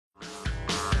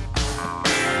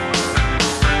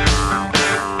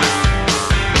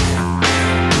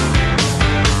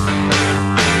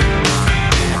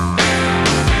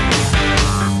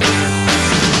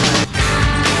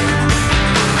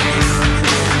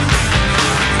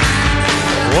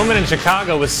woman in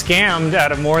Chicago was scammed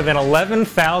out of more than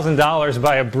 $11,000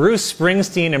 by a Bruce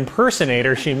Springsteen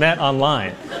impersonator she met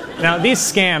online. Now, these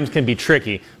scams can be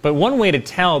tricky, but one way to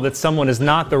tell that someone is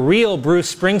not the real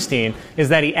Bruce Springsteen is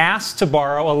that he asked to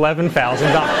borrow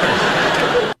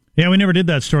 $11,000. Yeah, we never did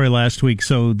that story last week,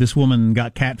 so this woman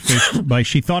got catfished by,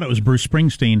 she thought it was Bruce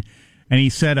Springsteen, and he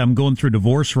said, I'm going through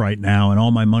divorce right now, and all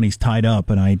my money's tied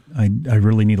up, and I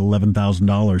really need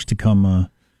 $11,000 to come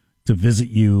to visit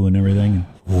you and everything.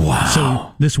 Wow.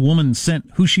 So this woman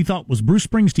sent who she thought was Bruce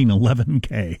Springsteen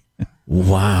 $11K.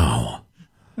 Wow.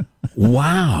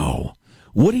 Wow.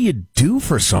 What do you do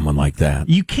for someone like that?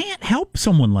 You can't help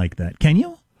someone like that, can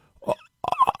you?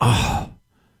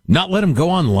 Not let him go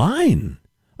online.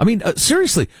 I mean,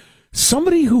 seriously,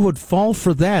 somebody who would fall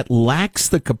for that lacks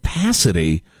the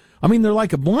capacity. I mean, they're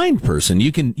like a blind person.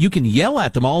 You can yell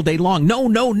at them all day long.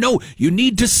 No. You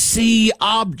need to see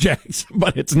objects,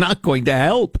 but it's not going to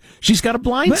help. She's got a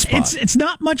blind spot. It's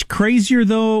not much crazier,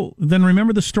 though, than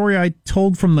remember the story I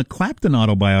told from the Clapton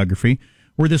autobiography,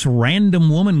 where this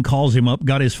random woman calls him up,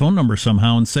 got his phone number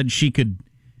somehow, and said she could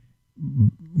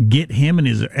get him and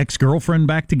his ex-girlfriend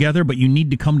back together, but you need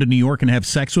to come to New York and have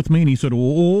sex with me. And he said,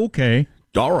 oh, okay.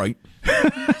 All right.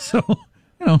 So,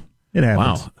 it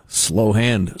happens. Wow. Slow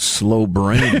hand, slow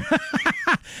brain.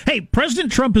 Hey,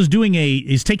 President Trump is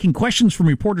taking questions from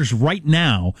reporters right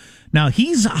now. Now,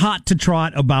 he's hot to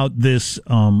trot about this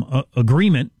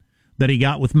agreement that he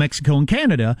got with Mexico and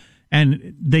Canada,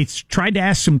 and they tried to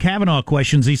ask some Kavanaugh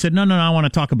questions. He said, no, I want to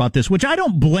talk about this, which I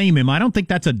don't blame him. I don't think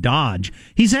that's a dodge.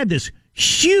 He's had this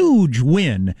huge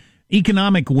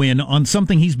economic win on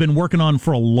something he's been working on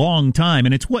for a long time,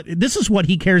 and this is what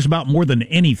he cares about more than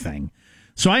anything.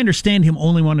 So I understand him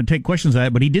only wanting to take questions at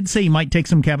it, but he did say he might take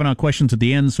some Kavanaugh questions at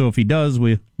the end, so if he does,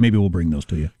 maybe we'll bring those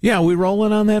to you. Yeah, we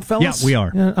rolling on that, fellas? Yeah, we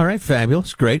are. Yeah, all right,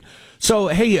 fabulous, great. So,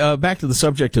 hey, back to the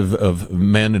subject of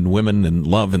men and women and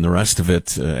love and the rest of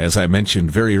it. As I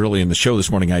mentioned very early in the show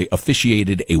this morning, I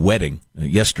officiated a wedding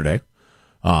yesterday.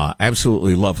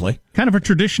 Absolutely lovely. Kind of a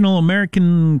traditional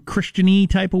American Christian-y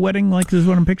type of wedding, like this is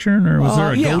what I'm picturing? Or was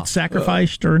there a goat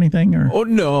sacrificed or anything? Or? Oh,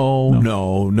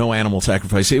 no animal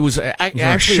sacrifice. It was actually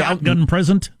a shotgun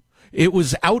present? It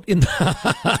was out in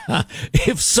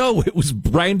if so, it was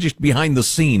brandished behind the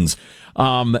scenes.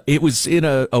 It was in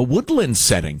a woodland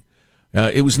setting.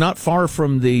 It was not far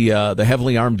from the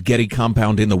heavily armed Getty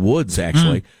compound in the woods,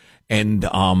 actually. And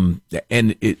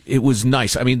it was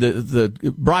nice. I mean,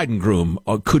 the bride and groom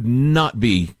could not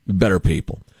be better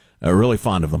people. Really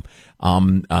fond of them.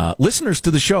 Listeners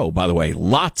to the show, by the way,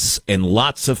 lots and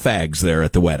lots of fags there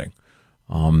at the wedding.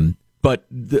 But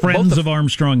friends of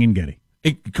Armstrong and Getty.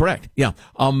 Correct. Yeah.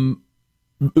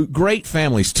 Great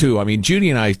families too. I mean, Judy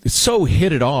and I so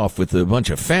hit it off with a bunch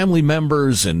of family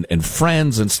members and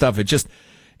friends and stuff.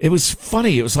 It was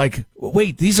funny. It was like,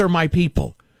 wait, these are my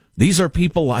people. These are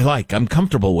people I like, I'm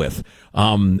comfortable with.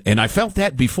 And I felt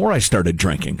that before I started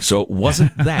drinking, so it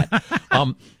wasn't that.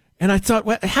 And I thought,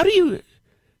 well,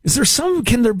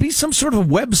 can there be some sort of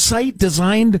website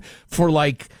designed for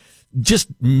like just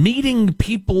meeting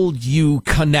people you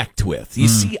connect with, you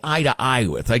see eye to eye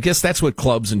with? I guess that's what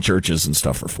clubs and churches and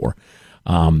stuff are for.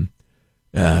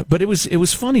 But it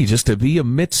was funny just to be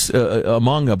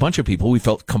among a bunch of people we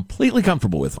felt completely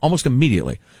comfortable with almost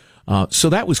immediately. So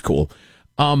that was cool.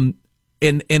 And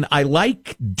I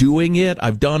like doing it.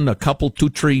 I've done a couple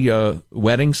two-tree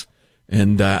weddings,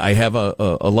 and I have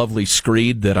a lovely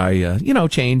screed that I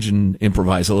change and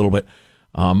improvise a little bit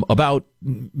about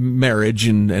marriage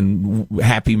and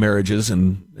happy marriages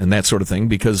and that sort of thing.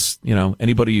 Because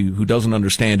anybody who doesn't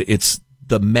understand, it's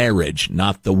the marriage,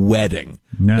 not the wedding.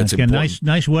 No, it's a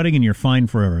nice wedding, and you're fine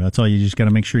forever. That's all. You just got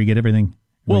to make sure you get everything.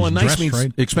 Well, and nice means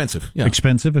right. Expensive. Yeah.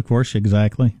 Expensive, of course,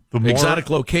 exactly.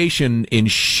 Exotic location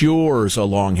ensures a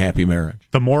long, happy marriage.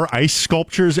 The more ice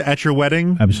sculptures at your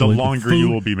wedding, absolutely, the longer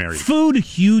you will be married. Food,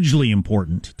 hugely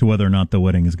important to whether or not the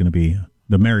marriage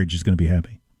is going to be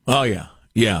happy. Oh, yeah.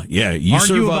 Yeah.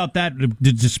 Argue about that.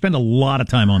 Just spend a lot of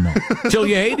time on that. Till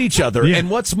you hate each other. Yeah. And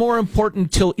what's more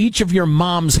important, till each of your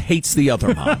moms hates the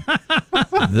other mom.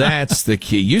 That's the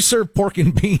key. You serve pork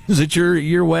and beans at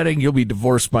your wedding, you'll be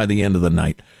divorced by the end of the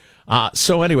night.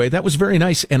 So anyway, that was very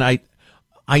nice. And I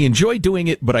enjoy doing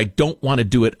it, but I don't want to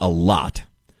do it a lot.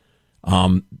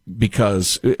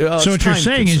 Because so what you're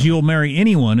saying is you'll marry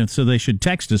anyone, and so they should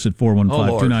text us at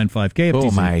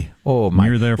 415-295-KFTC. Oh my!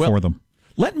 You're there for them.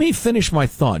 Let me finish my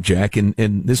thought, Jack, and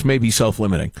this may be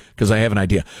self-limiting because I have an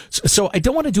idea. So I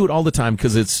don't want to do it all the time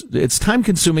because it's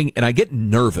time-consuming, and I get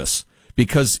nervous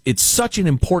because it's such an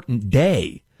important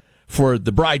day for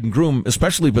the bride and groom,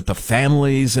 especially with the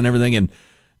families and everything.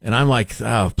 And I'm like,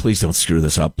 oh, please don't screw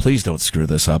this up. Please don't screw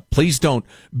this up. Please don't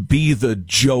be the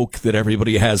joke that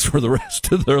everybody has for the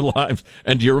rest of their lives.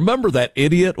 And do you remember that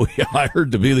idiot we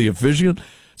hired to be the officiant?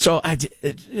 So I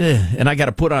got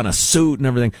to put on a suit and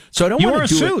everything. So I don't want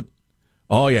to do it. You wore a suit.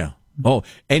 Oh, yeah. Oh,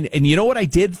 and you know what I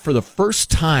did for the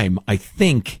first time, I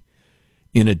think,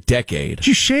 in a decade? Did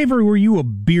you shave or were you a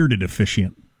bearded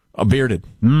officiant? A bearded.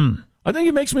 I think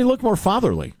it makes me look more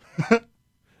fatherly.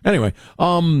 Anyway,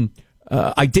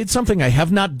 I did something I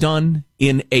have not done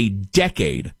in a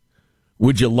decade.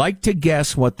 Would you like to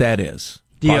guess what that is?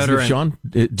 Deodorant. Positive, Sean?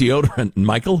 Deodorant.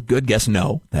 Michael, good guess.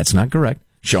 No, that's not correct.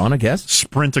 Sean, a guess?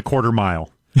 Sprint a quarter mile.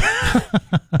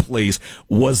 Please.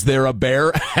 Was there a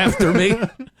bear after me?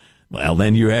 Well,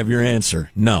 then you have your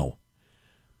answer. No.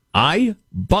 I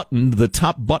buttoned the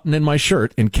top button in my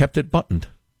shirt and kept it buttoned.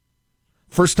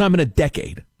 First time in a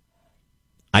decade.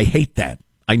 I hate that.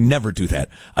 I never do that.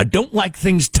 I don't like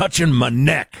things touching my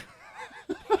neck.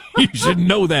 You should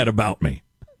know that about me.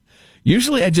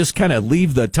 Usually I just kind of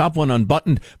leave the top one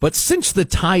unbuttoned, but cinch the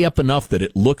tie up enough that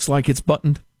it looks like it's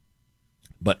buttoned.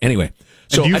 But anyway.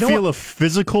 So do you feel a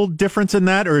physical difference in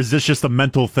that, or is this just a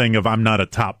mental thing of I'm not a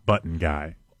top button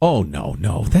guy? Oh, no.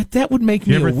 That would make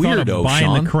me a weirdo, Sean. You ever thought of buying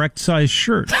Sean? the correct size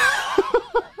shirt?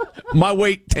 My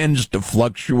weight tends to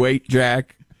fluctuate,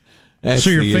 Jack. That's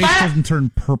so your face doesn't turn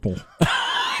purple.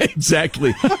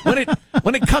 Exactly. When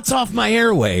it cuts off my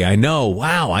airway, I know,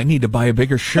 wow, I need to buy a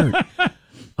bigger shirt.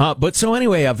 But so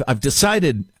anyway, I've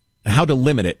decided how to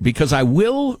limit it because I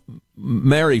will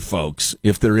marry folks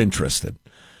if they're interested.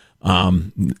 /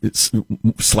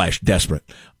 desperate.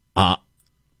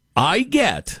 I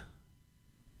get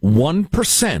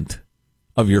 1%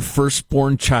 of your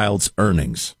firstborn child's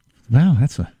earnings. Wow,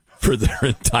 for their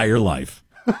entire life.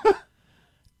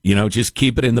 Just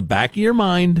keep it in the back of your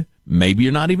mind. Maybe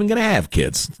you're not even going to have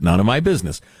kids. It's none of my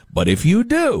business. But if you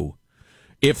do,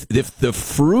 if the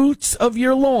fruits of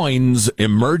your loins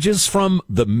emerges from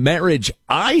the marriage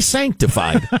I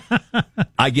sanctified,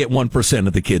 I get 1%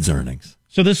 of the kid's earnings.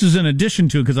 So this is in addition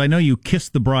to, because I know you kiss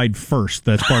the bride first.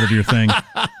 That's part of your thing.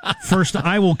 First,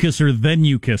 I will kiss her, then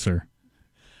you kiss her.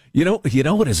 You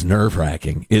know what is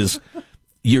nerve-wracking is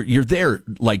you're there,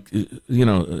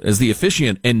 as the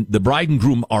officiant, and the bride and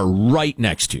groom are right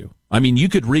next to you. I mean, you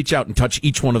could reach out and touch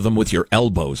each one of them with your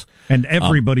elbows. And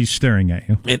everybody's staring at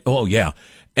you.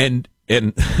 And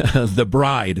the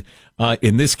bride,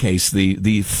 in this case,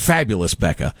 the fabulous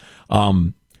Becca,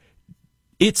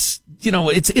 it's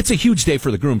a huge day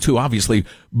for the groom too, obviously,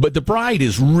 but the bride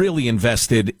is really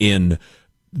invested in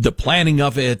the planning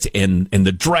of it and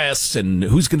the dress and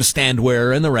who's going to stand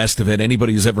where and the rest of it.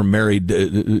 Anybody who's ever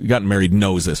gotten married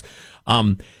knows this.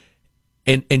 And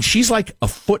she's like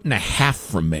 1.5 feet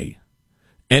from me.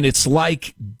 And it's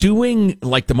like doing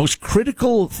like the most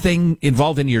critical thing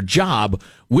involved in your job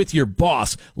with your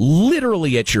boss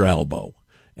literally at your elbow.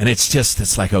 And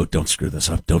it's like, oh, don't screw this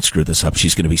up. Don't screw this up.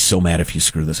 She's going to be so mad if you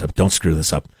screw this up. Don't screw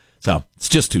this up. So it's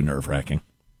just too nerve-wracking.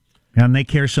 And they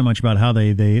care so much about how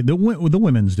the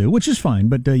women's do, which is fine.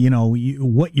 But,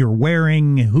 what you're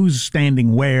wearing, who's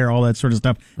standing where, all that sort of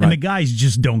stuff. Right. And the guys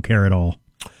just don't care at all.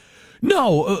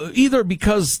 No, either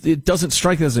because it doesn't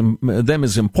strike them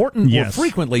as important, or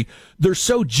frequently they're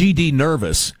so GD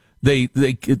nervous they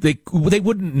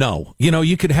wouldn't know.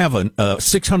 You could have a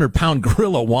 600-pound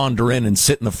gorilla wander in and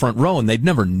sit in the front row, and they'd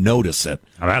never notice it.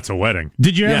 Oh, that's a wedding.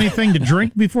 Did you have anything to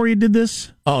drink before you did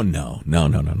this? Oh no.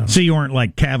 So you weren't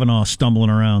like Kavanaugh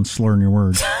stumbling around slurring your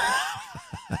words.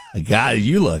 God,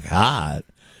 you look hot.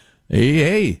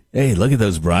 Hey, look at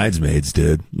those bridesmaids,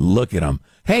 dude. Look at them.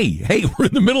 Hey, we're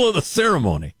in the middle of the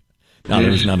ceremony. No,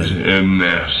 there's none of that. A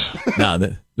mess. No,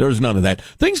 there was none of that.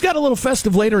 Things got a little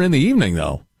festive later in the evening,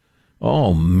 though.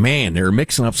 Oh, man, they were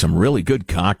mixing up some really good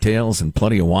cocktails and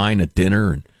plenty of wine at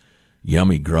dinner and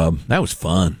yummy grub. That was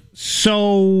fun.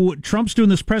 So Trump's doing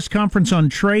this press conference on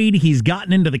trade. He's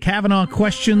gotten into the Kavanaugh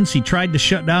questions. He tried to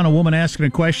shut down a woman asking a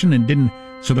question and didn't.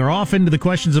 So they're off into the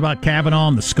questions about Kavanaugh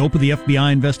and the scope of the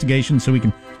FBI investigation, so we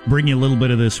can bring you a little bit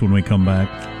of this when we come back.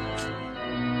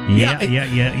 Yeah.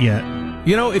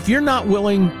 If you're not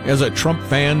willing, as a Trump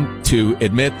fan, to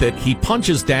admit that he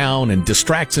punches down and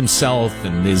distracts himself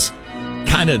and is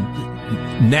kind of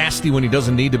nasty when he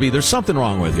doesn't need to be, there's something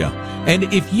wrong with you. And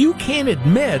if you can't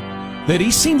admit that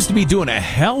he seems to be doing a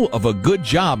hell of a good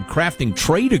job crafting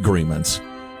trade agreements,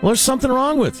 well, there's something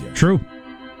wrong with you. True.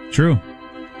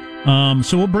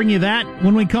 So we'll bring you that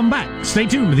when we come back. Stay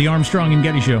tuned to the Armstrong and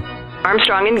Getty Show.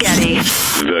 Armstrong and Getty.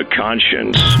 The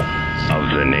conscience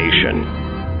of the nation.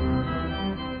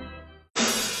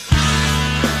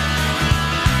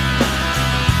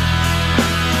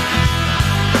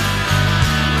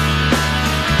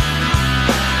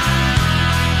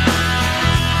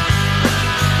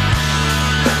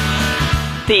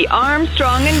 The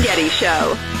Armstrong and Getty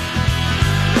Show.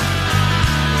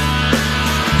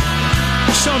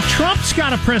 So Trump's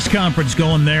got a press conference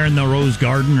going there in the Rose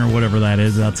Garden or whatever that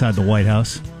is outside the White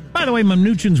House. By the way,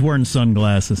 Mnuchin's wearing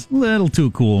sunglasses. A little too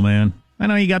cool, man. I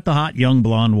know you got the hot young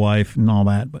blonde wife and all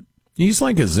that, but He's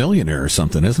like a zillionaire or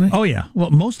something, isn't he? oh yeah,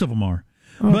 well most of them are.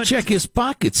 But check his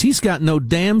pockets. He's got no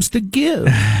dams to give.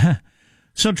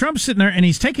 So Trump's sitting there and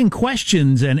he's taking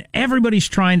questions, and everybody's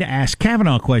trying to ask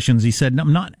Kavanaugh questions. He said,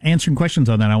 "I'm not answering questions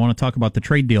on that. I want to talk about the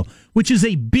trade deal," which is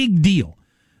a big deal.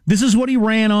 This is what he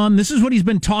ran on. This is what he's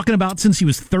been talking about since he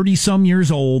was 30-some years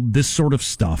old, this sort of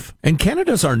stuff. And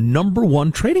Canada's our number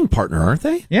one trading partner, aren't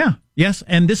they? Yeah, yes,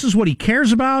 and this is what he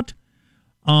cares about.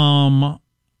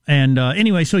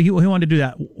 Anyway, so he wanted to do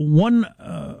that. One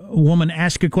woman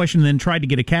asked a question and then tried to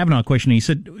get a Kavanaugh question. He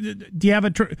said, do you have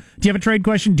a trade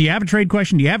question? Do you have a trade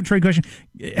question? Do you have a trade question?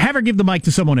 Have her give the mic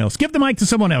to someone else. Give the mic to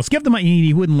someone else. Give the mic.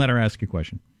 He wouldn't let her ask a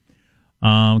question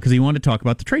because he wanted to talk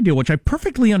about the trade deal, which I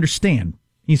perfectly understand.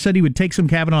 He said he would take some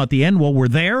Kavanaugh at the end. Well, we're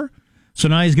there. So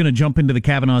now he's going to jump into the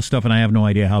Kavanaugh stuff, and I have no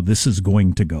idea how this is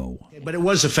going to go. But it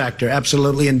was a factor,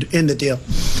 absolutely, in the deal.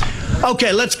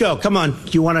 Okay, let's go. Come on.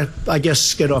 You want to, I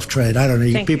guess, get off trade. I don't know.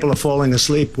 You people are falling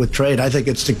asleep with trade. I think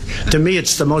to me,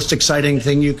 it's the most exciting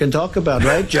thing you can talk about,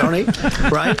 right, Joni?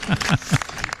 Right?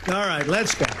 All right,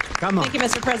 let's go. Come on. Thank you,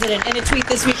 Mr. President. In a tweet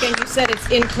this weekend, you said it's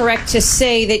incorrect to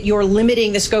say that you're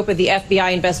limiting the scope of the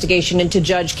FBI investigation into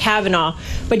Judge Kavanaugh.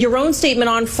 But your own statement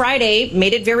on Friday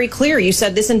made it very clear. You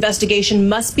said this investigation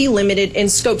must be limited in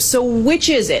scope. So which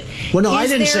is it? Well, no, I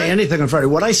didn't say anything on Friday.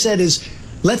 What I said is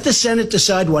let the Senate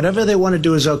decide whatever they want to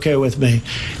do is okay with me.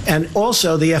 And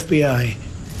also the FBI.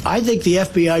 I think the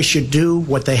FBI should do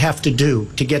what they have to do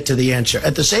to get to the answer.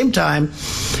 At the same time,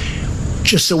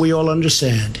 just so we all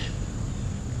understand,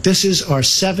 this is our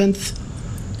 7th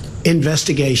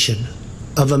investigation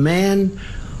of a man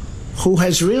who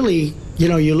has really,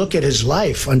 you look at his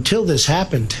life until this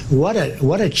happened, what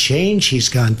a change he's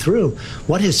gone through,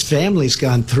 what his family's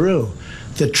gone through,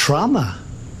 the trauma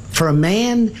for a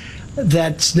man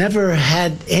that's never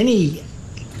had any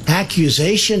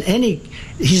accusation,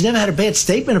 he's never had a bad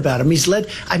statement about him.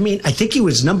 I think he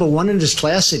was number 1 in his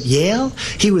class at Yale.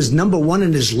 He was number 1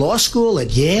 in his law school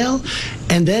at Yale.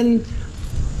 And then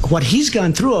what he's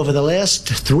gone through over the last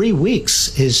 3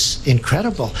 weeks is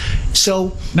incredible.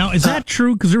 So now, is that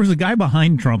true? Because there was a guy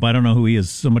behind Trump, I don't know who he is,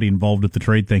 somebody involved with the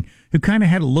trade thing, who kind of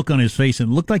had a look on his face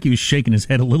and it looked like he was shaking his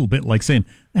head a little bit, like saying,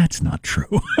 "That's not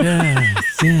true."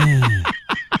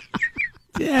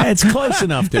 Yeah, it's close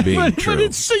enough to being true. But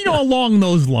it's, along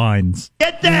those lines.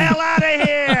 Get the hell out of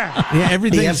here! Yeah,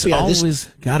 everything's always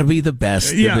got to be the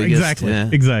best. Yeah, biggest, exactly. Yeah.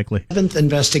 Exactly. 7th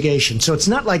investigation. So it's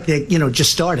not like they're,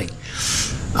 just starting.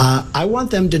 I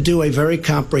want them to do a very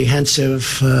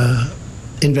comprehensive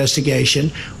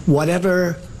investigation,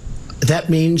 whatever that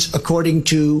means according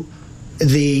to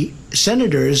the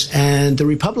senators and the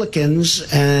Republicans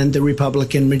and the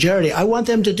Republican majority. I want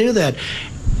them to do that.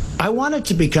 I want it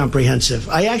to be comprehensive.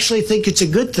 I actually think it's a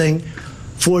good thing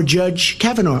for Judge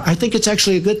Kavanaugh. I think it's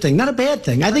actually a good thing, not a bad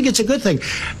thing. I think it's a good thing.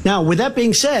 Now, with that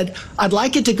being said, I'd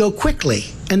like it to go quickly.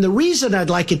 And the reason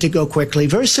I'd like it to go quickly,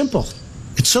 very simple.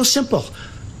 It's so simple.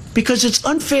 Because it's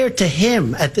unfair to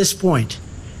him at this point.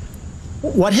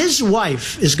 What his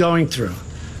wife is going through,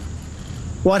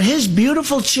 what his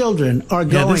beautiful children are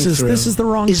going through, this is the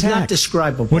wrong is tack. not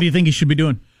describable. What do you think he should be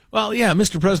doing? Well, yeah,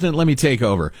 Mr. President, let me take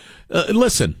over.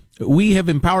 Listen, we have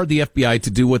empowered the FBI to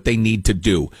do what they need to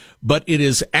do, but it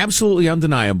is absolutely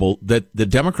undeniable that the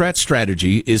Democrat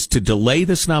strategy is to delay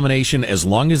this nomination as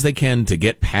long as they can to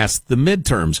get past the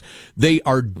midterms. They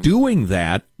are doing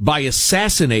that by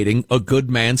assassinating a good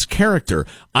man's character.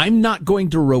 I'm not going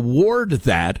to reward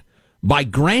that by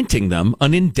granting them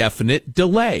an indefinite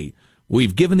delay.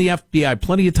 We've given the FBI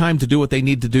plenty of time to do what they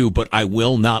need to do, but I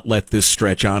will not let this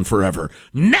stretch on forever.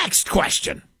 Next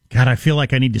question. God, I feel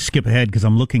like I need to skip ahead because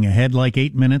I'm looking ahead like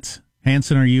 8 minutes.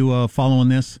 Hanson, are you following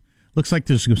this? Looks like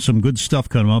there's some good stuff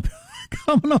coming up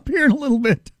here in a little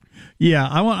bit. Yeah,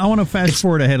 I want to fast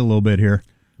forward ahead a little bit here.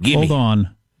 Hold on.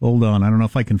 I don't know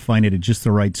if I can find it at just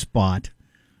the right spot.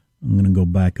 I'm going to go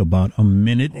back about a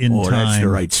minute in time. Oh, that's the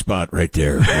right spot right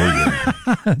there. Oh,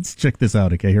 yeah. Let's check this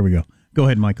out. Okay, here we go. Go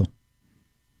ahead, Michael.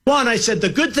 One, I said, the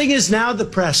good thing is now the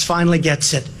press finally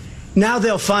gets it. Now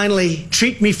they'll finally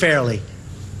treat me fairly.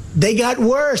 They got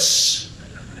worse.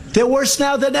 They're worse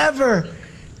now than ever.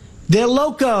 They're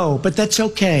loco, but that's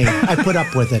okay. I put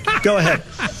up with it. Go ahead.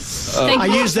 I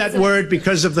use that word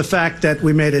because of the fact that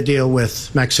we made a deal with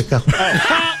Mexico.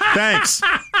 Thanks.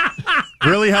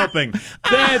 Really helping.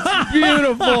 That's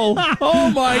beautiful. Oh,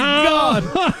 my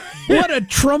God. What a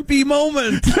Trumpy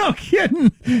moment. No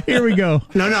kidding. Here we go.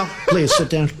 No, please sit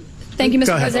down. Thank you, Mr.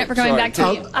 Go ahead. President, for coming back to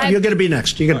you. You're going to be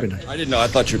next. You're going to be next. I didn't know. I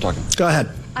thought you were talking. Go ahead.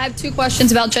 I have 2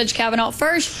 questions about Judge Kavanaugh.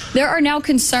 First, there are now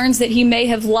concerns that he may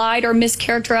have lied or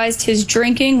mischaracterized his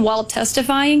drinking while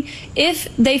testifying. If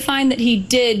they find that he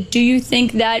did, do you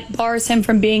think that bars him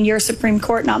from being your Supreme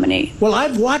Court nominee? Well, I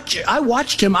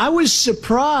watched him. I was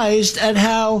surprised at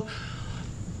how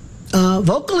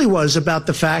vocal he was about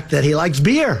the fact that he likes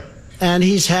beer. And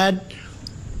he's had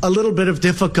a little bit of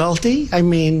difficulty. I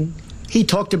mean, he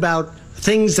talked about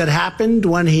things that happened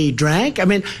when he drank. I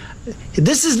mean,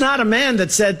 this is not a man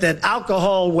that said that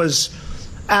alcohol was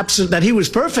that he was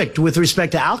perfect with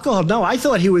respect to alcohol. No, I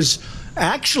thought he was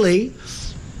actually,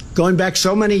 going back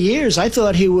so many years, I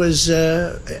thought he was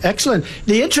excellent.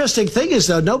 The interesting thing is,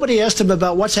 though, nobody asked him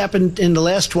about what's happened in the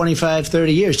last 25,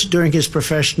 30 years during his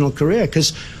professional career,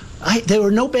 because there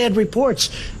were no bad reports.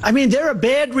 I mean, there are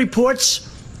bad reports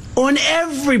on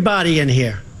everybody in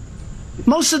here.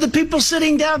 Most of the people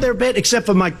sitting down there bad, except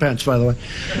for Mike Pence, by the way.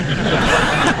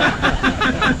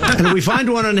 And if we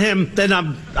find one on him, then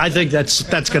I think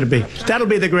that'll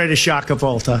be the greatest shock of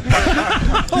all time.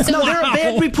 No, there are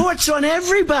bad reports on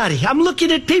everybody. I'm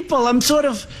looking at people.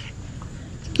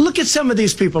 Look at some of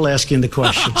these people asking the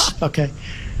questions. Okay,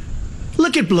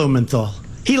 look at Blumenthal.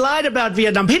 He lied about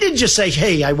Vietnam. He didn't just say,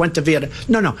 "Hey, I went to Vietnam."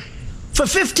 No. For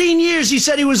 15 years, he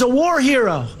said he was a war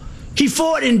hero. He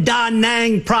fought in Da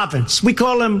Nang province. We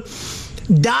call him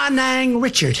Da Nang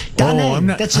Richard. Da Nang. I'm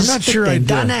not sure I'd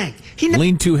Da Nang.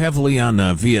 lean too heavily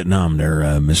on Vietnam there,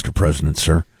 Mr. President,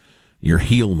 sir. Your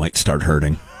heel might start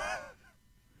hurting.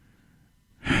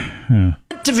 To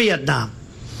Vietnam.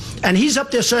 And he's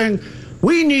up there saying,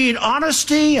 we need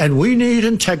honesty and we need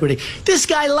integrity. This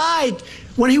guy lied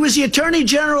when he was the Attorney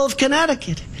General of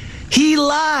Connecticut. He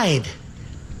lied.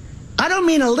 I don't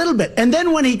mean a little bit. And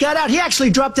then when he got out, he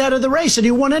actually dropped out of the race, and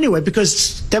he won anyway,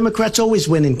 because Democrats always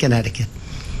win in Connecticut.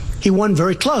 He won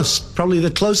very close, probably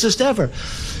the closest ever.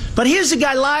 But here's a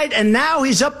guy lied, and now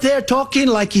he's up there talking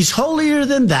like he's holier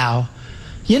than thou.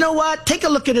 You know what? Take a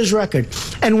look at his record.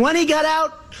 And when he got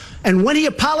out, and when he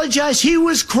apologized, he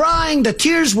was crying. The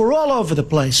tears were all over the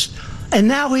place. And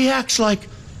now he acts like,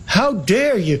 how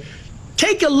dare you?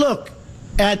 Take a look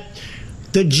at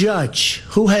the judge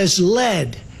who has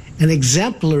led an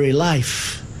exemplary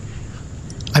life.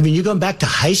 I mean, you're going back to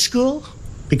high school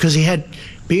because he had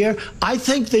beer? I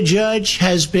think the judge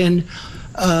has been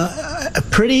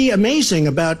pretty amazing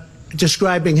about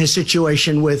describing his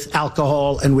situation with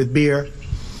alcohol and with beer.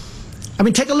 I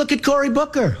mean, take a look at Cory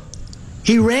Booker.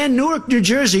 He ran Newark, New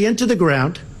Jersey into the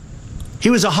ground.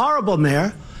 He was a horrible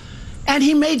mayor. And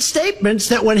he made statements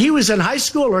that when he was in high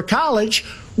school or college,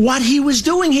 what he was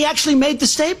doing, he actually made the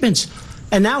statements.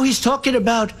 And now he's talking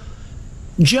about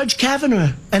Judge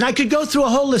Kavanaugh. And I could go through a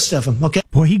whole list of them, okay?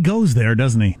 Boy, he goes there,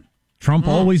 doesn't he? Trump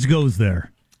always goes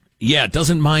there. Yeah,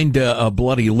 doesn't mind a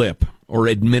bloody lip or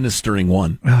administering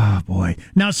one. Oh, boy.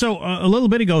 Now, so a little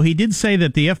bit ago, he did say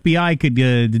that the FBI could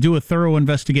do a thorough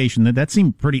investigation. That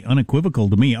seemed pretty unequivocal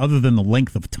to me, other than the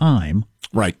length of time.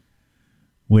 Right.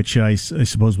 Which I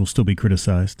suppose will still be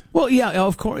criticized. Well, yeah,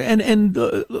 of course. And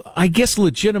I guess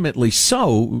legitimately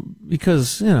so,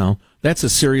 because, that's a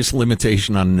serious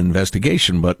limitation on an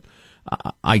investigation. But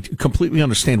I completely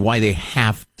understand why they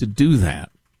have to do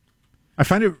that. I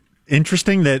find it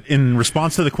interesting that in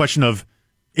response to the question of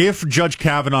if Judge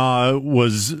Kavanaugh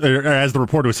was, as the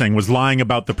reporter was saying, was lying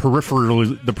about the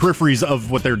peripheries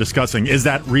of what they're discussing, is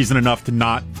that reason enough to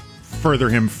not further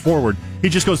him forward? He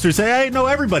just goes through and say, hey, no,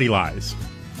 everybody lies.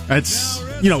 It's,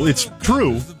 it's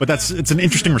true, but it's an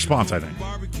interesting response, I think.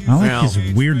 I like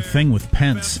his weird thing with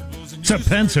Pence. Except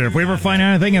Pence here, if we ever find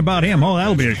anything about him,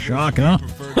 that'll be a shock, huh?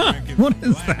 What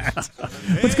is that?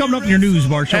 What's coming up in your news,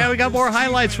 Marshall? Yeah, we got more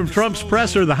highlights from Trump's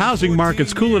presser. The housing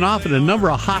market's cooling off in a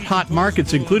number of hot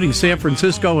markets, including San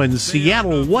Francisco and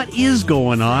Seattle. What is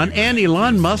going on? And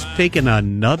Elon Musk taking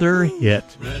another hit.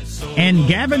 And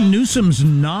Gavin Newsom's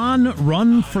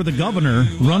run for the governor,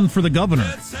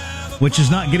 which is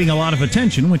not getting a lot of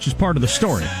attention, which is part of the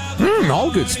story.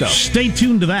 All good stuff. Stay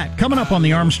tuned to that. Coming up on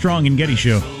the Armstrong and Getty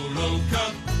Show.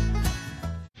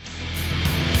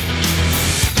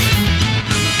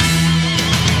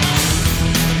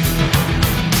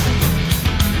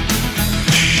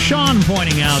 Sean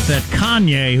pointing out that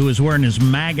Kanye, who was wearing his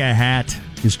MAGA hat,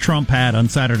 his Trump hat on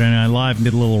Saturday Night Live and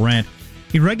did a little rant,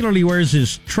 he regularly wears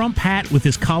his Trump hat with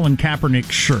his Colin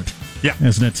Kaepernick shirt. Yeah.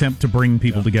 As an attempt to bring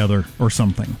people together or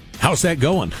something. How's that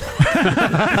going?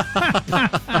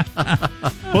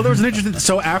 Well, there was an interesting...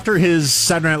 So after his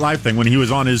Saturday Night Live thing, when he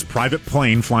was on his private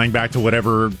plane flying back to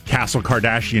whatever Castle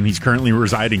Kardashian he's currently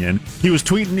residing in, he was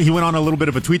tweeting... He went on a little bit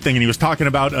of a tweet thing, and he was talking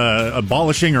about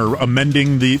abolishing or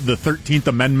amending the 13th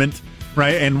Amendment,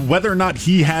 right? And whether or not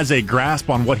he has a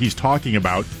grasp on what he's talking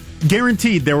about,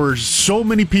 guaranteed there were so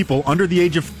many people under the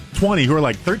age of 20 who are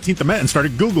like 13th Amendment and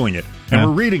started Googling it and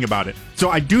were reading about it. So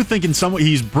I do think in some way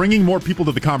he's bringing more people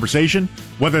to the conversation.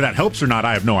 Whether that helps or not,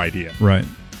 I have no idea. Right.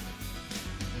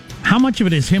 How much of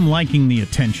it is him liking the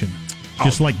attention?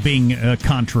 Just like being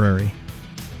contrary?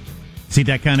 Is he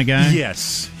that kind of guy?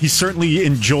 Yes. He certainly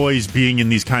enjoys being in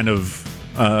these kind of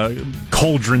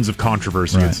cauldrons of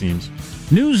controversy, it seems.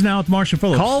 News now with Marcia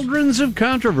Phillips. Cauldrons of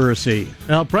Controversy.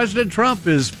 Now, President Trump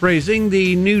is praising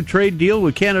the new trade deal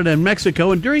with Canada and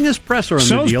Mexico, and during his presser on the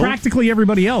deal... So is practically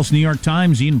everybody else. New York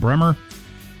Times, Ian Bremmer.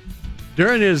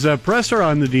 During his presser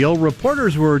on the deal,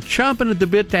 reporters were chomping at the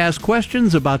bit to ask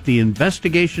questions about the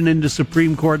investigation into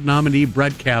Supreme Court nominee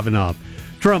Brett Kavanaugh.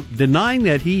 Trump denying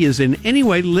that he is in any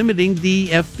way limiting the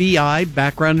FBI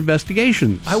background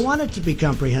investigations. I want it to be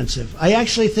comprehensive. I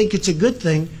actually think it's a good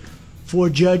thing for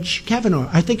Judge Kavanaugh.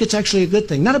 I think it's actually a good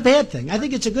thing. Not a bad thing. I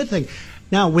think it's a good thing.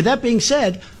 Now, with that being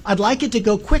said, I'd like it to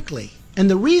go quickly. And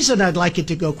the reason I'd like it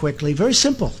to go quickly, very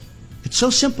simple. It's so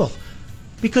simple.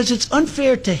 Because it's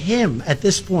unfair to him at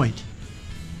this point.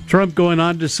 Trump going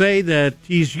on to say that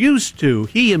he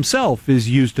himself is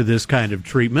used to this kind of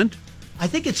treatment. I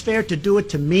think it's fair to do it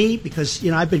to me because,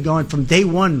 I've been going from day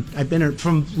one. I've been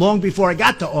from long before I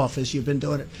got to office. You've been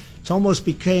doing it. It's almost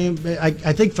became, I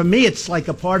think for me, it's like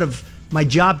a part of my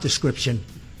job description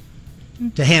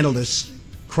to handle this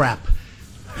crap.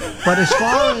 But as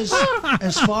far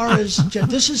as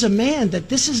this is a man that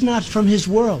this is not from his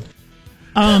world.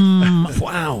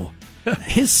 Wow.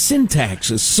 His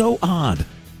syntax is so odd.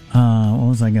 What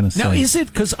was I going to say? Now, is it,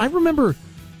 because I remember,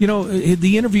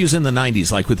 the interviews in the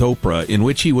 90s, like with Oprah, in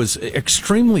which he was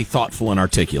extremely thoughtful and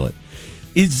articulate.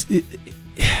 Is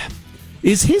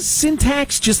his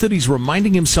syntax just that he's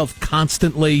reminding himself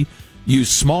constantly, use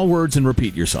small words and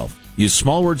repeat yourself? Use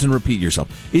small words and repeat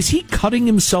yourself. Is he cutting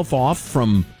himself off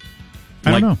from,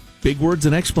 I don't know, big words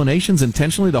and explanations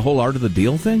intentionally, the whole art of the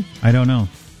deal thing? I don't know.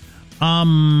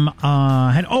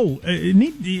 You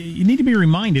need to be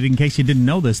reminded, in case you didn't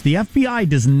know this, the FBI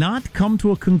does not come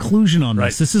to a conclusion on this.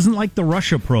 Right. This isn't like the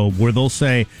Russia probe where they'll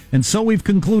say, and so we've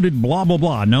concluded blah, blah,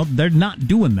 blah. No, they're not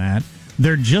doing that.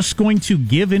 They're just going to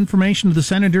give information to the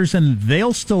senators, and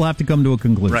they'll still have to come to a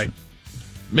conclusion. Right.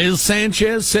 Ms.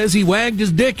 Sanchez says he wagged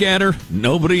his dick at her.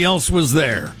 Nobody else was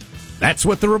there. That's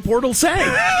what the report will say.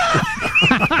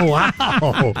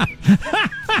 Wow.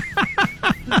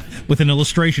 With an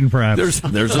illustration, perhaps.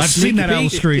 There's a I've seen that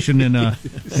illustration in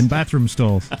bathroom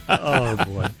stalls. Oh,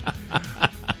 boy.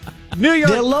 New York.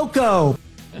 They're loco.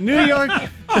 New York.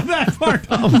 That part.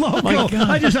 Loco.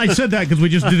 I said that because we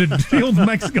just did a deal with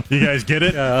Mexico. You guys get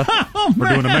it? We're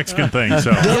doing a Mexican thing.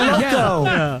 So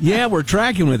yeah, we're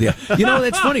tracking with you.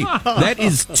 That's funny. That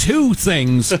is two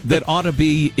things that ought to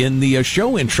be in the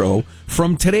show intro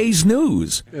from today's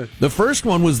news. The first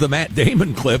one was the Matt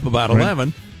Damon clip about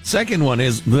 11. Second one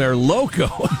is they're loco.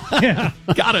 Yeah.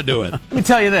 Gotta do it. Let me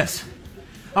tell you this.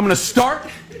 I'm going to start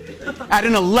at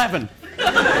an 11.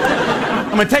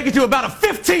 I'm going to take it to about a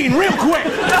 15 real quick.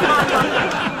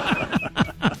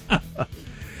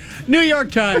 New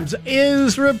York Times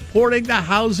is reporting the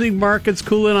housing market's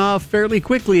cooling off fairly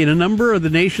quickly in a number of the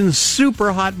nation's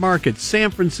super hot markets. San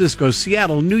Francisco,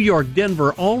 Seattle, New York,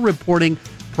 Denver, all reporting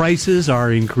prices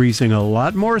are increasing a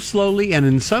lot more slowly, and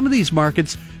in some of these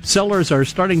markets, sellers are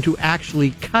starting to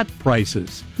actually cut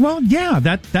prices. Well, yeah,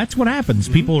 that's what happens.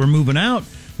 Mm-hmm. People are moving out.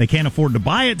 They can't afford to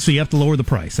buy it, so you have to lower the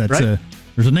price. That's right.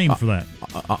 There's a name for that.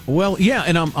 Well, yeah,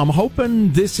 and I'm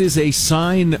hoping this is a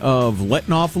sign of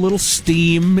letting off a little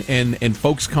steam and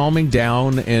folks calming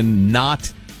down and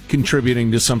not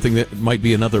contributing to something that might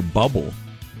be another bubble.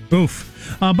 Oof.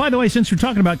 By the way, since you're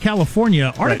talking about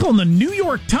California, article in the New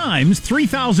York Times,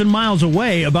 3,000 miles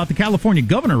away, about the California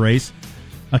governor race.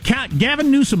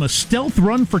 Gavin Newsom, a stealth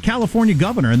run for California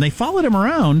governor, and they followed him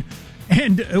around.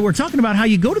 And we're talking about how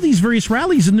you go to these various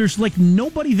rallies and there's like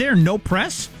nobody there, no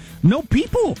press, no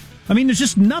people. I mean, there's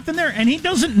just nothing there. And he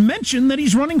doesn't mention that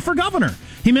he's running for governor.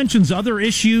 He mentions other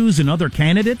issues and other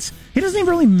candidates. He doesn't even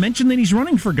really mention that he's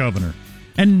running for governor.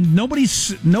 And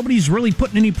nobody's really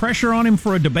putting any pressure on him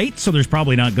for a debate, so there's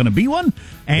probably not going to be one.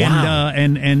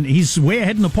 And and he's way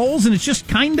ahead in the polls, and it's just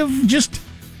kind of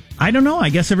I don't know. I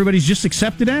guess everybody's just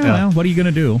accepted it. Well, what are you going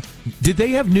to do? Did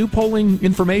they have new polling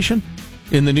information?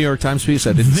 In the New York Times piece,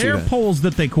 I didn't see Their that. polls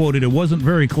that they quoted, it wasn't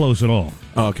very close at all.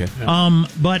 Oh, okay.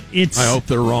 But it's. I hope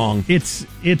they're wrong. It's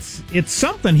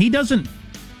something he doesn't.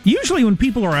 Usually, when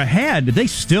people are ahead, they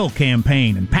still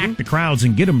campaign and pack the crowds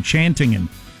and get them chanting and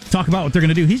talk about what they're going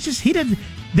to do. He did.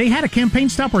 They had a campaign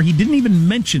stop where he didn't even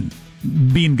mention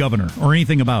being governor or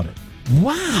anything about it.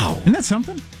 Wow, isn't that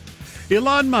something?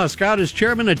 Elon Musk, out as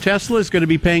chairman of Tesla, is going to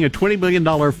be paying a $20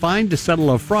 million fine to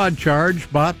settle a fraud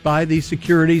charge brought by the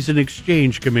Securities and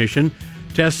Exchange Commission.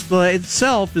 Tesla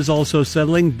itself is also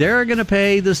settling. They're going to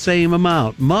pay the same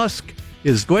amount. Musk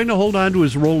is going to hold on to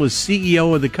his role as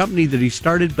CEO of the company that he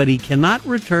started, but he cannot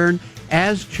return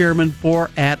as chairman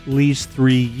for at least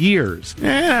 3 years.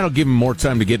 That'll give him more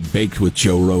time to get baked with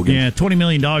Joe Rogan. Yeah, $20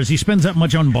 million. He spends that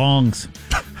much on bongs.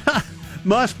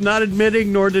 Musk not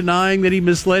admitting nor denying that he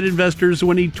misled investors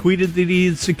when he tweeted that he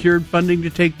had secured funding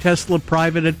to take Tesla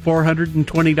private at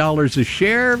 $420 a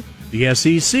share. The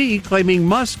SEC claiming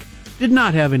Musk did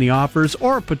not have any offers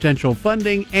or potential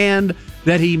funding and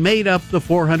that he made up the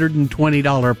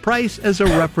 $420 price as a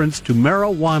reference to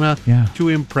marijuana to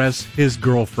impress his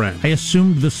girlfriend. I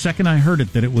assumed the second I heard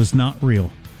it that it was not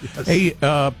real. Yes. Hey,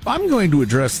 I'm going to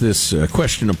address this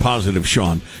question of positive,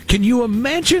 Sean. Can you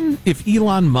imagine if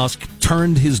Elon Musk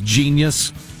turned his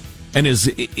genius and his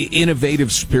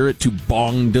innovative spirit to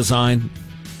bong design?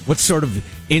 What sort of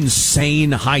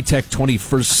insane, high-tech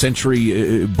 21st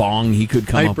century bong he could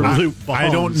come up with? I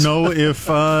don't know if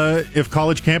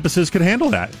college campuses could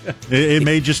handle that. It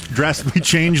may just drastically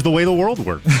change the way the world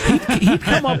works. He'd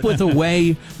come up with a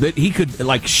way that he could,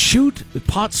 like, shoot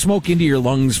pot smoke into your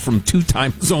lungs from 2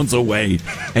 time zones away,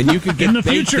 and you could get in the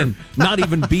baked future and not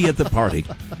even be at the party.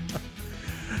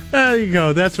 There you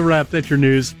go. That's a wrap. That's your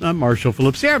news. I'm Marshall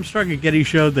Phillips. The Armstrong and Getty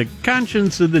Show, the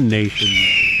conscience of the nation.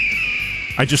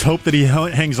 I just hope that he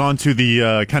hangs on to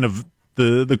the kind of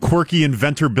the quirky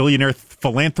inventor, billionaire,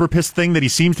 philanthropist thing that he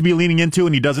seems to be leaning into,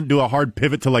 and he doesn't do a hard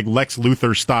pivot to like Lex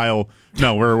Luthor style.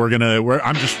 No,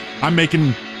 I'm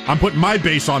putting my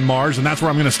base on Mars, and that's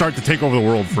where I'm gonna start to take over the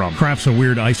world from. Crafts a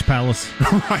weird ice palace.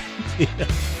 Right.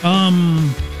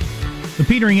 The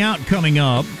petering out coming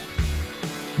up.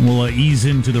 We'll ease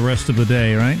into the rest of the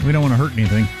day, right? We don't want to hurt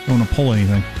anything. Don't want to pull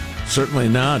anything. Certainly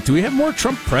not. Do we have more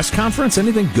Trump press conference?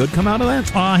 Anything good come out of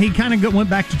that? He kind of went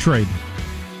back to trade.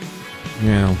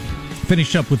 Yeah.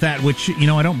 Finished up with that, which,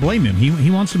 I don't blame him. He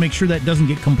wants to make sure that doesn't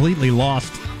get completely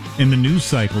lost in the news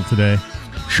cycle today.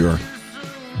 Sure.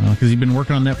 Because he's been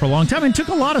working on that for a long time and took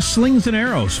a lot of slings and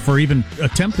arrows for even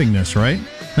attempting this, right?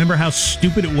 Remember how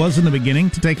stupid it was in the beginning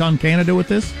to take on Canada with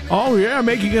this? Oh, yeah,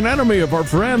 making an enemy of our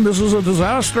friend. This is a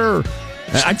disaster.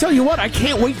 I tell you what, I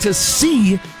can't wait to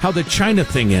see how the China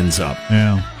thing ends up.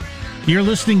 Yeah. You're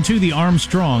listening to the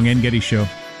Armstrong and Getty Show.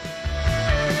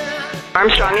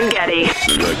 Armstrong and Getty.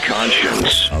 The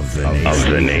conscience of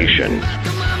the nation.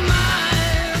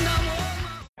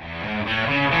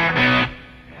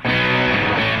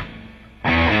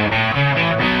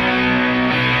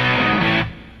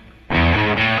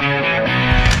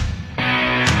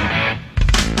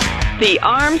 The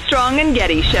Armstrong and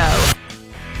Getty Show.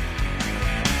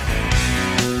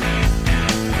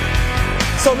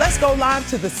 So let's go live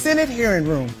to the Senate hearing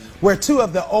room, where 2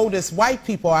 of the oldest white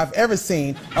people I've ever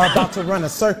seen are about to run a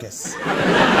circus.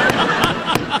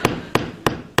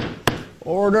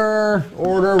 Order.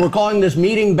 We're calling this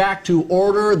meeting back to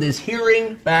order, this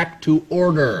hearing back to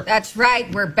order. That's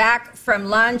right. We're back from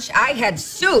lunch. I had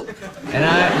soup. And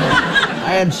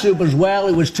I had soup as well.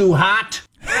 It was too hot.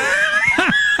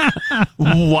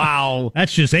 Wow.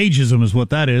 That's just ageism is what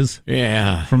that is.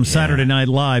 Yeah. From Saturday Night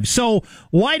Live. So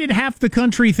why did half the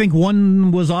country think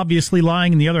one was obviously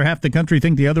lying and the other half the country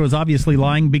think the other was obviously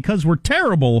lying? Because we're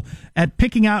terrible at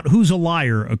picking out who's a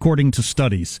liar, according to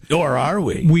studies. Or are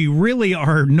we? We really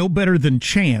are no better than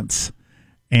chance.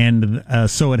 And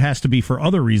so it has to be for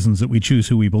other reasons that we choose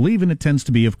who we believe, and it tends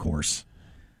to be, of course,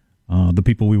 the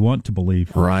people we want to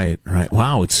believe. Right.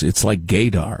 Wow, it's like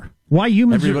gaydar. Why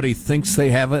humans Everybody thinks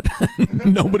they have it.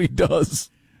 Nobody does.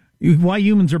 Why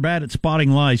humans are bad at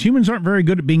spotting lies. Humans aren't very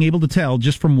good at being able to tell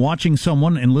just from watching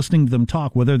someone and listening to them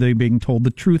talk whether they're being told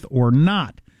the truth or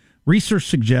not. Research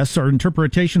suggests our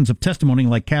interpretations of testimony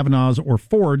like Kavanaugh's or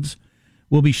Ford's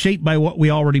will be shaped by what we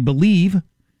already believe.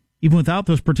 Even without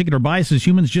those particular biases,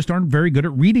 humans just aren't very good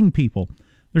at reading people.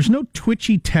 There's no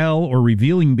twitchy tell or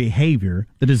revealing behavior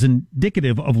that is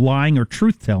indicative of lying or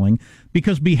truth-telling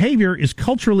because behavior is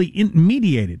culturally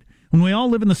mediated. When we all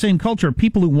live in the same culture,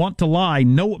 people who want to lie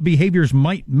know what behaviors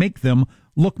might make them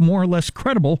look more or less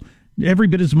credible, every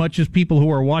bit as much as people who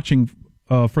are watching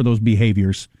for those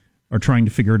behaviors are trying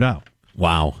to figure it out.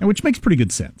 Wow. Which makes pretty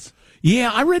good sense.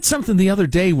 Yeah, I read something the other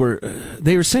day where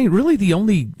they were saying really the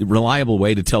only reliable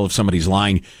way to tell if somebody's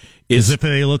lying is if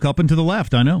they look up and to the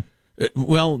left. I know.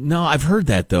 Well, no, I've heard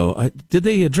that, though. Did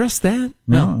they address that?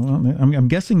 No. Well, I'm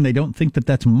guessing they don't think that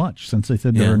that's much, since they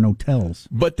said there are no tells.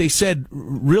 But they said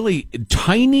really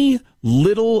tiny,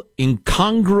 little,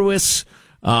 incongruous,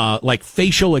 like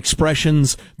facial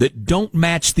expressions that don't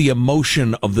match the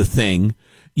emotion of the thing.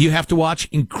 You have to watch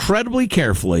incredibly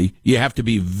carefully. You have to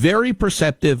be very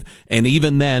perceptive, and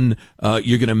even then,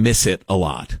 you're going to miss it a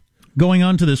lot. Going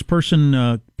on to this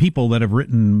person, people that have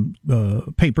written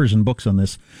papers and books on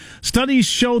this, studies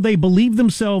show they believe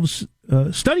themselves.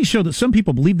 Studies show that some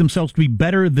people believe themselves to be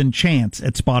better than chance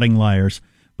at spotting liars,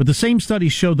 but the same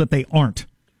studies show that they aren't,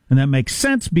 and that makes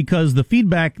sense because the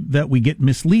feedback that we get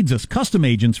misleads us. Custom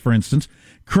agents, for instance,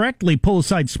 correctly pull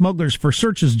aside smugglers for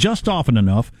searches just often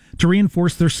enough to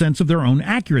reinforce their sense of their own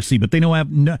accuracy, but they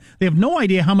have no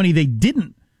idea how many they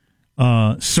didn't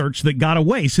search that got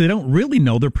away, so they don't really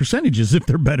know their percentages if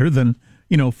they're better than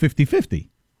 50-50,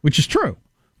 which is true.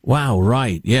 Wow,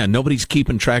 right? Yeah, nobody's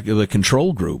keeping track of the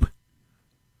control group.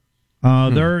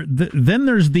 Then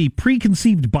there's the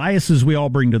preconceived biases we all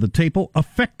bring to the table.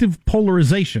 Affective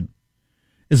polarization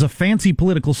is a fancy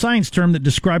political science term that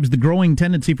describes the growing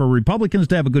tendency for Republicans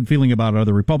to have a good feeling about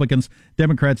other Republicans,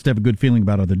 Democrats to have a good feeling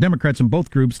about other Democrats, and both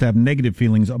groups to have negative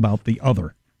feelings about the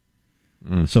other.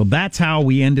 So that's how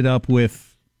we ended up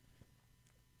with,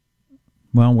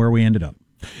 where we ended up.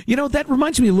 That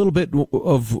reminds me a little bit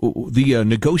of the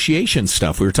negotiation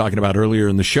stuff we were talking about earlier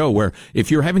in the show, where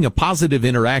if you're having a positive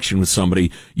interaction with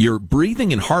somebody, your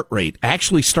breathing and heart rate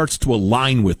actually starts to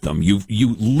align with them. You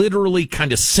literally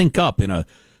kind of sync up in a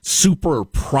super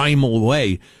primal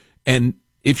way. And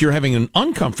if you're having an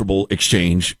uncomfortable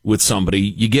exchange with somebody,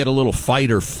 you get a little fight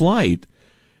or flight.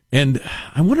 And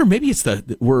I wonder, maybe it's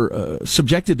we're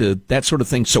subjected to that sort of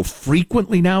thing so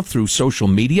frequently now through social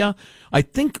media. I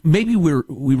think maybe we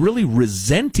really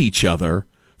resent each other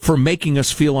for making us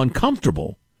feel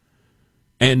uncomfortable.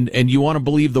 And you want to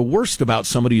believe the worst about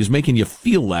somebody who's making you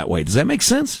feel that way. Does that make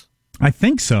sense? I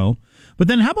think so. But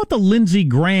then how about the Lindsey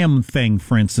Graham thing,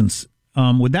 for instance?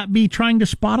 Would that be trying to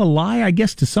spot a lie? I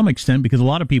guess to some extent, because a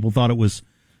lot of people thought it was,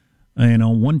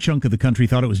 one chunk of the country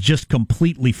thought it was just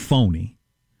completely phony.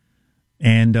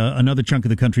 And another chunk of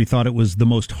the country thought it was the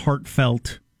most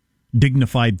heartfelt,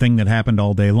 dignified thing that happened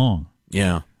all day long.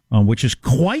 Yeah. Which is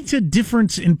quite a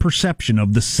difference in perception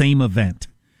of the same event,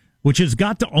 which has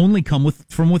got to only come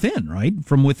from within, right?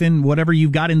 From within whatever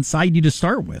you've got inside you to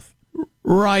start with.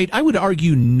 Right. I would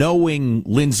argue knowing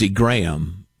Lindsey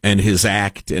Graham and his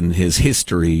act and his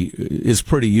history is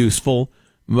pretty useful.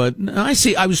 But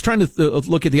I was trying to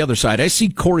look at the other side. I see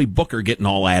Cory Booker getting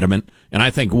all adamant, and I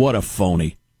think, what a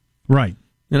phony. Right.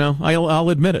 I'll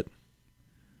admit it.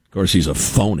 Of course, he's a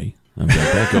phony. I've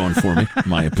got that going for me, in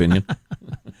my opinion.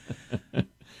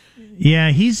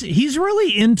 Yeah, he's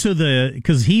really into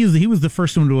because he was the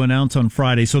first one to announce on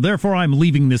Friday, so therefore I'm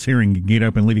leaving this hearing and get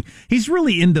up and leaving. He's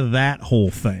really into that whole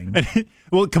thing.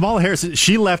 Well, Kamala Harris,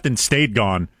 she left and stayed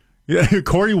gone.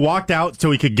 Corey walked out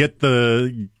so he could get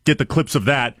the clips of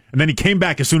that, and then he came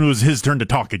back as soon as it was his turn to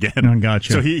talk again. Oh,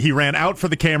 gotcha. So he ran out for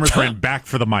the cameras, ran back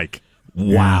for the mic.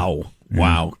 Wow. Yeah.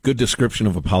 Wow. Good description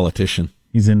of a politician.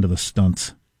 He's into the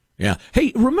stunts. Yeah.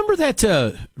 Hey, remember that,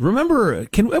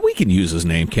 we can use his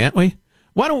name, can't we?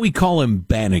 Why don't we call him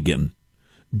Bannigan?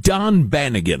 Don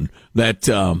Bannigan, that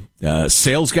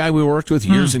sales guy we worked with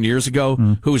years and years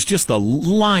ago, who was just the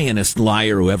lionest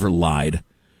liar who ever lied.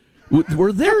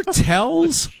 Were there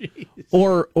tells,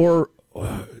 or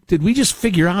did we just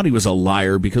figure out he was a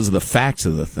liar because of the facts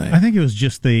of the thing? I think it was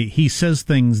just he says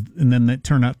things and then that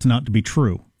turn out to not to be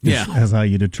true. Yeah. That's how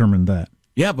you determined that.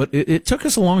 Yeah, but it took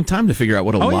us a long time to figure out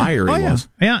what a liar he was.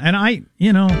 Yeah, and I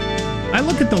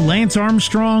look at the Lance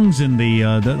Armstrongs and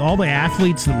all the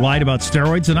athletes that lied about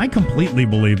steroids, and I completely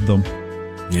believed them.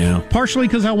 Yeah. Partially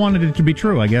because I wanted it to be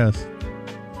true, I guess.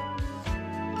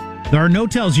 There are no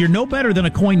tells. You're no better than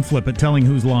a coin flip at telling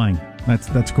who's lying.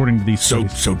 That's according to these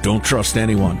studies. So don't trust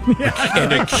anyone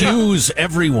and accuse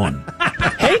everyone.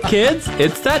 Hey kids,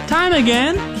 it's that time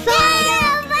again.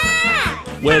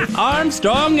 With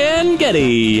Armstrong and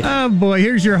Getty. Oh boy,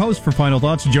 here's your host for Final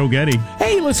Thoughts, Joe Getty.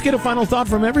 Hey, let's get a final thought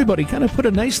from everybody. Kind of put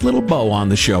a nice little bow on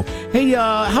the show. Hey,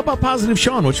 how about Positive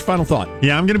Sean? What's your final thought?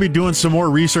 Yeah, I'm going to be doing some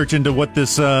more research into what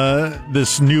this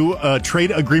new trade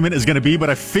agreement is going to be,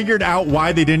 but I figured out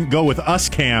why they didn't go with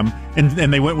USCAM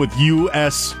and they went with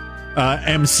USMCA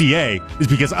is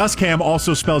because USCAM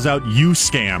also spells out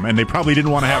USCAM, and they probably didn't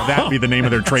want to have that be the name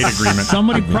of their trade agreement.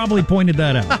 Somebody probably pointed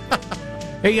that out.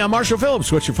 Hey, Marshall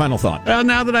Phillips, what's your final thought? Well,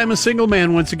 now that I'm a single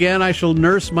man once again, I shall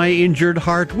nurse my injured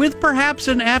heart with perhaps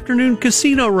an afternoon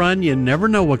casino run. You never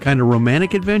know what kind of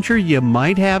romantic adventure you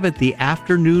might have at the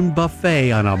afternoon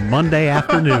buffet on a Monday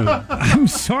afternoon. I'm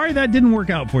sorry that didn't work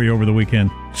out for you over the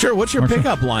weekend. Sure, what's your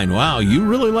pickup line? Wow, you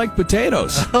really like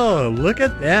potatoes. Oh, look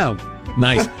at them.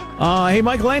 Nice. Hey,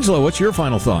 Michelangelo, what's your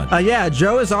final thought? Yeah,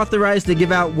 Joe is authorized to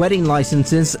give out wedding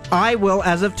licenses. I will,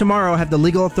 as of tomorrow, have the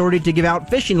legal authority to give out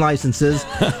fishing licenses.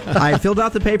 I filled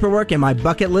out the paperwork, and my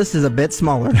bucket list is a bit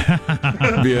smaller.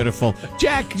 Beautiful.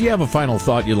 Jack, do you have a final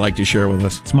thought you'd like to share with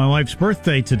us? It's my wife's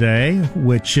birthday today,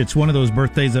 which it's one of those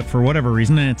birthdays that, for whatever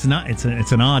reason, and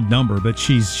it's an odd number, but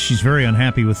she's very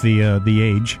unhappy with the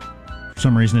age. For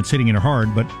some reason, it's hitting her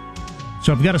hard, but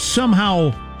so I've got to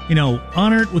somehow,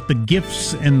 honor it with the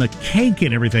gifts and the cake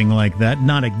and everything like that,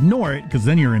 not ignore it, because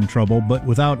then you're in trouble, but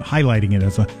without highlighting it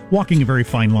as walking a very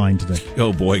fine line today.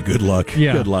 Oh, boy, good luck.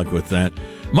 Yeah. Good luck with that.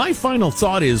 My final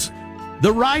thought is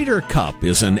the Ryder Cup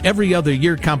is an every other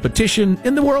year competition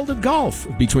in the world of golf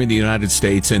between the United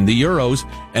States and the Euros,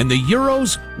 and the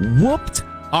Euros whooped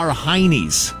our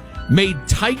heinies. Made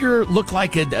Tiger look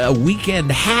like a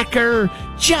weekend hacker,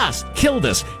 just killed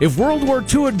us. If World War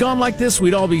II had gone like this,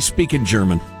 we'd all be speaking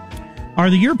German. Are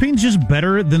the Europeans just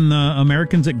better than the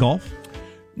Americans at golf?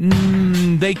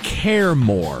 They care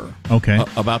more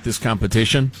about this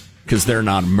competition because they're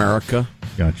not America.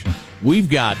 Gotcha. We've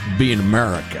got being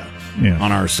America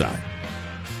on our side.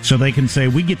 So they can say,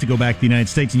 we get to go back to the United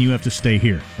States and you have to stay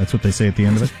here. That's what they say at the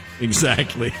end of it?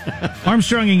 Exactly.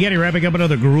 Armstrong and Getty wrapping up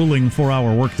another grueling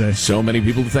 4-hour workday. So many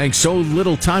people to thank, so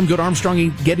little time. Go to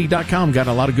ArmstrongandGetty.com. Got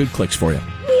a lot of good clicks for you.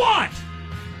 What?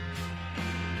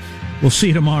 We'll see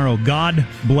you tomorrow. God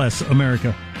bless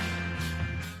America.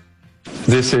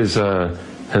 This is a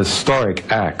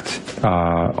historic act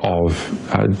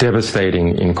of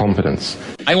devastating incompetence.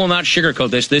 I will not sugarcoat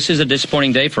this. This is a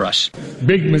disappointing day for us.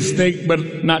 Big mistake,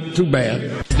 but not too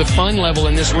bad. The fun level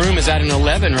in this room is at an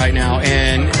 11 right now,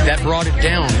 and that brought it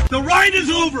down. The ride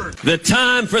is over. The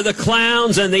time for the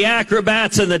clowns and the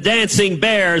acrobats and the dancing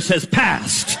bears has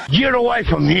passed. Get away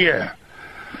from here.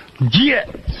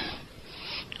 Get.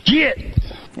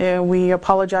 We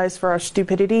apologize for our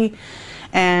stupidity,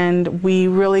 and we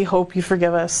really hope you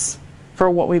forgive us for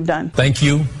what we've done. Thank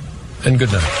you, and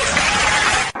good night.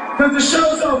 The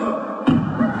show's over.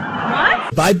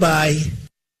 What? Bye-bye.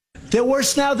 They're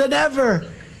worse now than ever.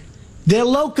 They're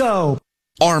loco.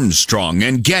 Armstrong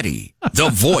and Getty, the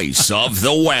voice of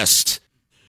the West.